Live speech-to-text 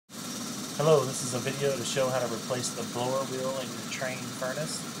Hello, this is a video to show how to replace the blower wheel in your train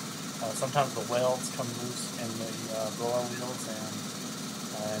furnace. Sometimes the welds come loose in the blower wheels,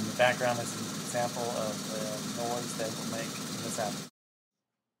 and in the background is an example of the noise they will make when this happens.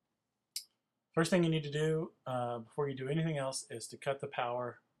 First thing you need to do before you do anything else is to cut the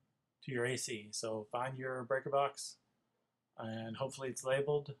power to your AC. So find your breaker box and hopefully it's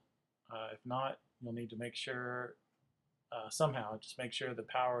labeled. If not, you'll need to make sure somehow just make sure the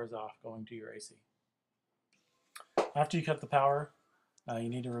power is off going to your AC. After you cut the power, you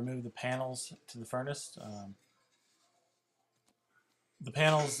need to remove the panels to the furnace. The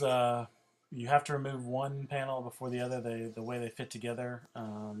panels, you have to remove one panel before the other. The way they fit together,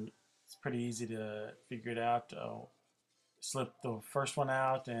 it's pretty easy to figure it out. Slip the first one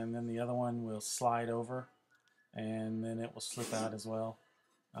out, and then the other one will slide over, and then it will slip out as well.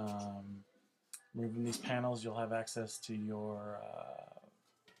 Removing these panels, you'll have access to your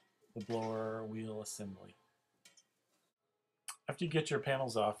the blower wheel assembly. After you get your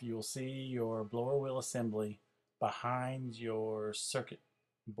panels off, you will see your blower wheel assembly behind your circuit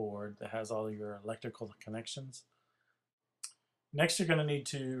board that has all your electrical connections. Next, you're going to need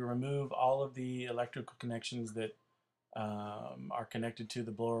to remove all of the electrical connections that are connected to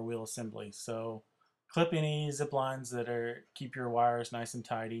the blower wheel assembly. So clip any zip lines that keep your wires nice and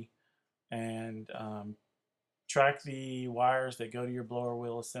tidy, and track the wires that go to your blower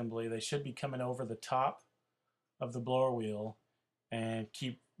wheel assembly. They should be coming over the top of the blower wheel, and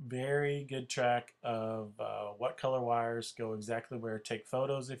keep very good track of what color wires go exactly where. Take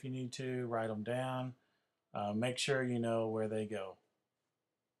photos if you need to, write them down, make sure you know where they go.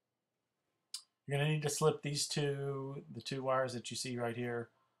 You're going to need to slip the two wires that you see right here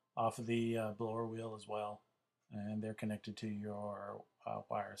off of the blower wheel as well, and they're connected to your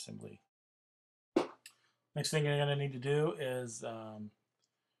wire assembly. Next thing you're going to need to do is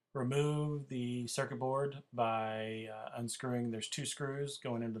remove the circuit board by unscrewing. There's two screws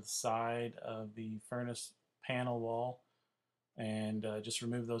going into the side of the furnace panel wall, and just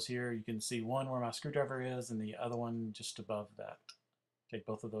remove those here. You can see one where my screwdriver is and the other one just above that. Take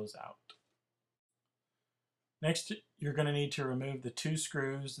both of those out. Next, you're going to need to remove the two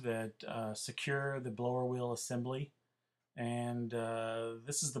screws that secure the blower wheel assembly, and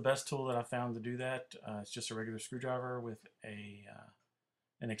this is the best tool that I found to do that. It's just a regular screwdriver with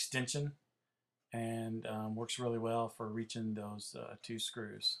an extension, and works really well for reaching those two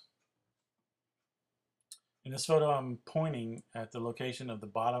screws. In this photo, I'm pointing at the location of the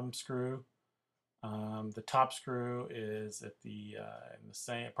bottom screw. The top screw is at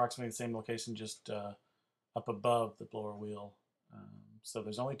approximately the same location, just up above the blower wheel. So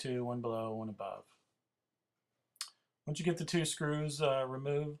there's only two, one below, one above. Once you get the two screws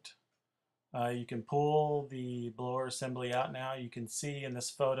removed, you can pull the blower assembly out now. You can see in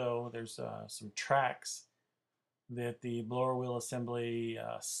this photo there's some tracks that the blower wheel assembly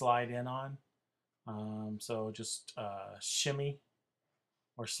slide in on. So just shimmy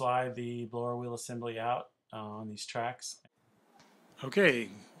or slide the blower wheel assembly out on these tracks. Okay,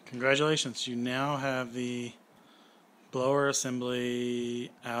 congratulations. You now have the blower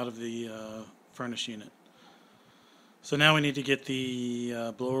assembly out of the furnace unit. So now we need to get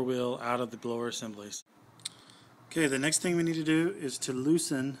the blower wheel out of the blower assemblies. Okay, the next thing we need to do is to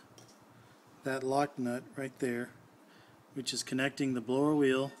loosen that lock nut right there, which is connecting the blower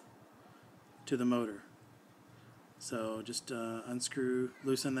wheel to the motor. So just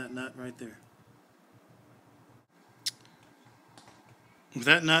loosen that nut right there. With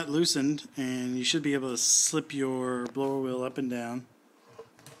that nut loosened, and you should be able to slip your blower wheel up and down.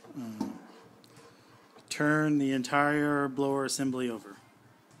 Turn the entire blower assembly over.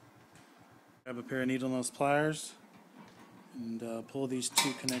 Grab a pair of needle nose pliers and pull these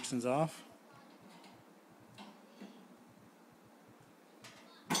two connections off.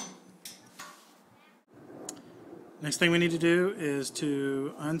 Next thing we need to do is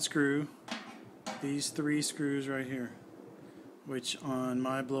to unscrew these three screws right here, which on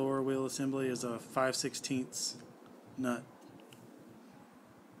my blower wheel assembly is a 5/16 nut.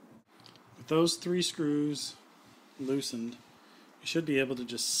 With those three screws loosened, you should be able to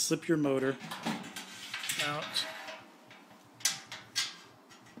just slip your motor out,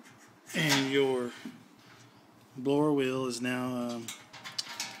 and your blower wheel is now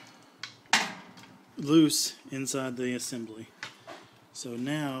loose inside the assembly. So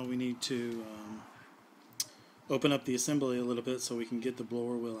now we need to open up the assembly a little bit so we can get the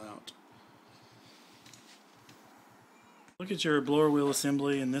blower wheel out. Look at your blower wheel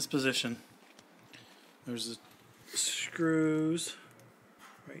assembly in this position. There's the screws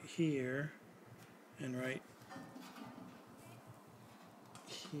right here and right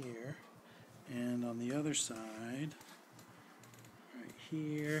here, and on the other side, right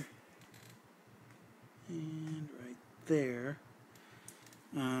here and right there.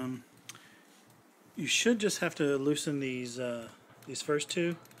 You should just have to loosen these first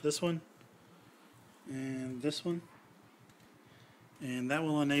two, this one and this one, and that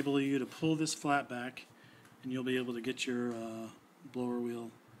will enable you to pull this flat back, and you'll be able to get your blower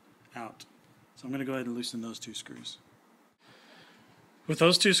wheel out. So I'm going to go ahead and loosen those two screws. With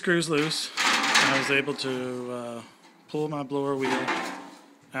those two screws loose, I was able to pull my blower wheel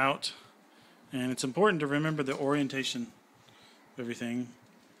out, and it's important to remember the orientation of everything.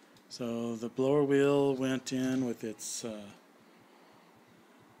 So the blower wheel went in with its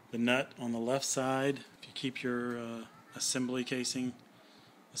the nut on the left side. If you keep your assembly casing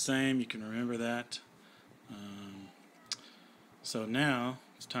the same, you can remember that. So now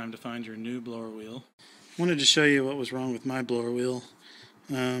it's time to find your new blower wheel. I wanted to show you what was wrong with my blower wheel.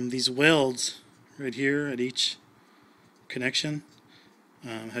 These welds right here at each connection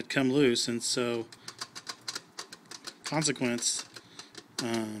had come loose, and so consequence,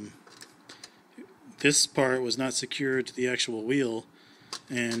 this part was not secured to the actual wheel,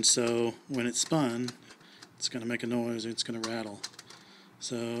 and so when it spun, it's going to make a noise, it's going to rattle.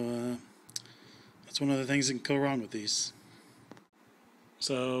 So that's one of the things that can go wrong with these.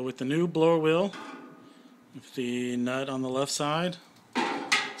 So with the new blower wheel, with the nut on the left side,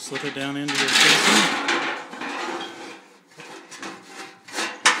 slip it down into your casing.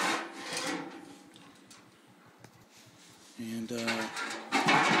 And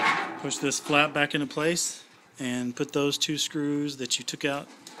push this flap back into place, and put those two screws that you took out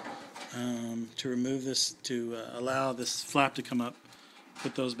to remove this, to allow this flap to come up,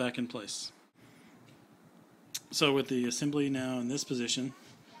 put those back in place. So with the assembly now in this position,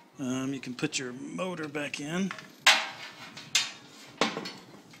 you can put your motor back in.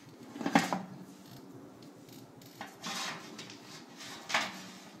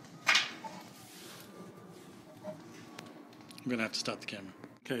 I'm going to have to stop the camera.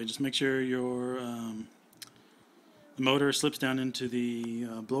 Okay, just make sure your the motor slips down into the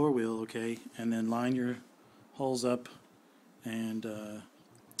blower wheel, okay, and then line your holes up and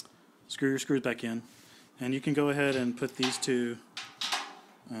screw your screws back in. And you can go ahead and put these two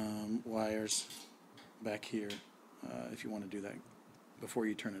wires back here if you want to do that before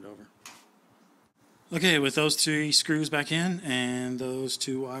you turn it over. Okay, with those three screws back in and those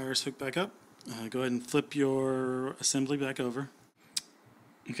two wires hooked back up, go ahead and flip your assembly back over.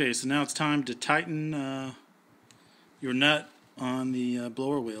 Okay, so now it's time to tighten your nut on the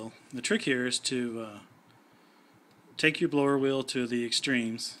blower wheel. The trick here is to take your blower wheel to the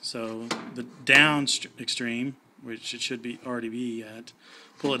extremes. So the down extreme, which it should already be at,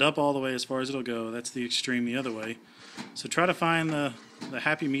 pull it up all the way as far as it'll go. That's the extreme the other way. So try to find the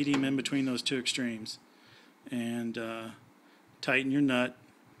happy medium in between those two extremes, and tighten your nut.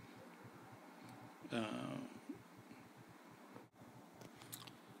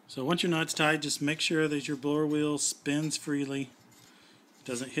 So once your nut's tight, just make sure that your blower wheel spins freely,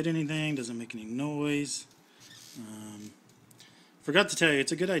 doesn't hit anything, doesn't make any noise. Forgot to tell you,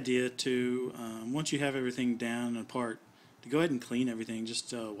 it's a good idea to, once you have everything down and apart, to go ahead and clean everything.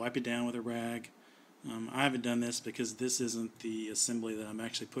 Just wipe it down with a rag. I haven't done this because this isn't the assembly that I'm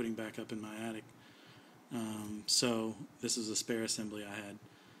actually putting back up in my attic. So this is a spare assembly I had.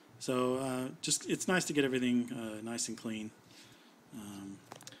 So just it's nice to get everything nice and clean.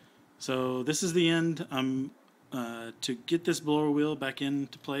 So this is the end. To get this blower wheel back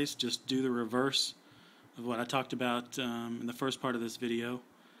into place, just do the reverse of what I talked about in the first part of this video.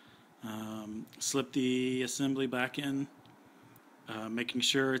 Slip the assembly back in, making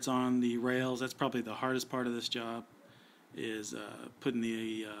sure it's on the rails. That's probably the hardest part of this job, is putting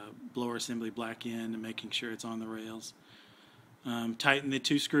the blower assembly back in and making sure it's on the rails. Tighten the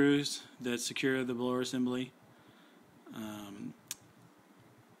two screws that secure the blower assembly.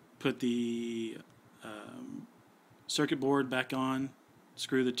 Put the circuit board back on,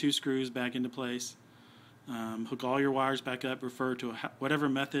 screw the two screws back into place, hook all your wires back up, refer to whatever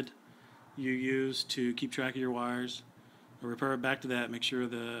method you use to keep track of your wires, or refer it back to that, make sure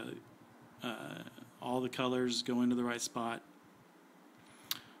all the colors go into the right spot.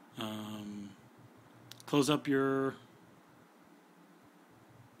 Close up your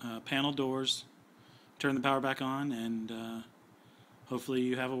panel doors, turn the power back on, and hopefully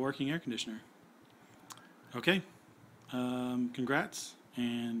you have a working air conditioner. Okay, congrats,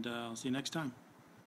 and I'll see you next time.